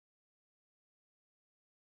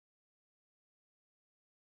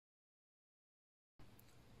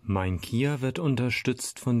Mein Kia wird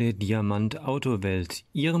unterstützt von der Diamant Autowelt,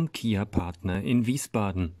 Ihrem Kia-Partner in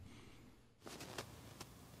Wiesbaden.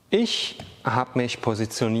 Ich habe mich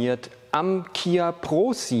positioniert am Kia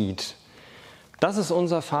ProCeed. Das ist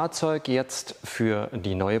unser Fahrzeug jetzt für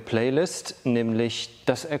die neue Playlist, nämlich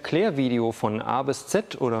das Erklärvideo von A bis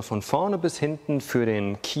Z oder von vorne bis hinten für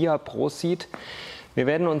den Kia ProCeed. Wir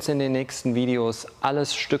werden uns in den nächsten Videos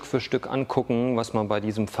alles Stück für Stück angucken, was man bei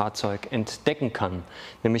diesem Fahrzeug entdecken kann.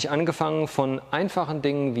 Nämlich angefangen von einfachen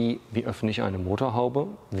Dingen wie öffne ich eine Motorhaube,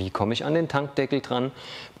 wie komme ich an den Tankdeckel dran,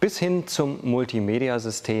 bis hin zum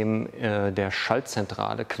Multimedia-System der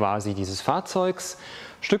Schaltzentrale quasi dieses Fahrzeugs.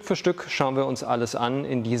 Stück für Stück schauen wir uns alles an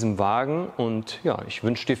in diesem Wagen und ja, ich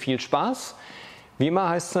wünsche dir viel Spaß. Wie immer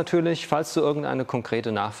heißt es natürlich, falls du irgendeine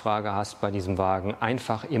konkrete Nachfrage hast bei diesem Wagen,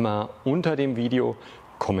 einfach immer unter dem Video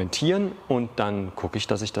kommentieren und dann gucke ich,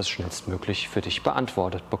 dass ich das schnellstmöglich für dich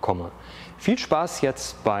beantwortet bekomme. Viel Spaß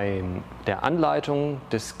jetzt bei der Anleitung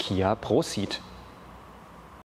des Kia ProCeed.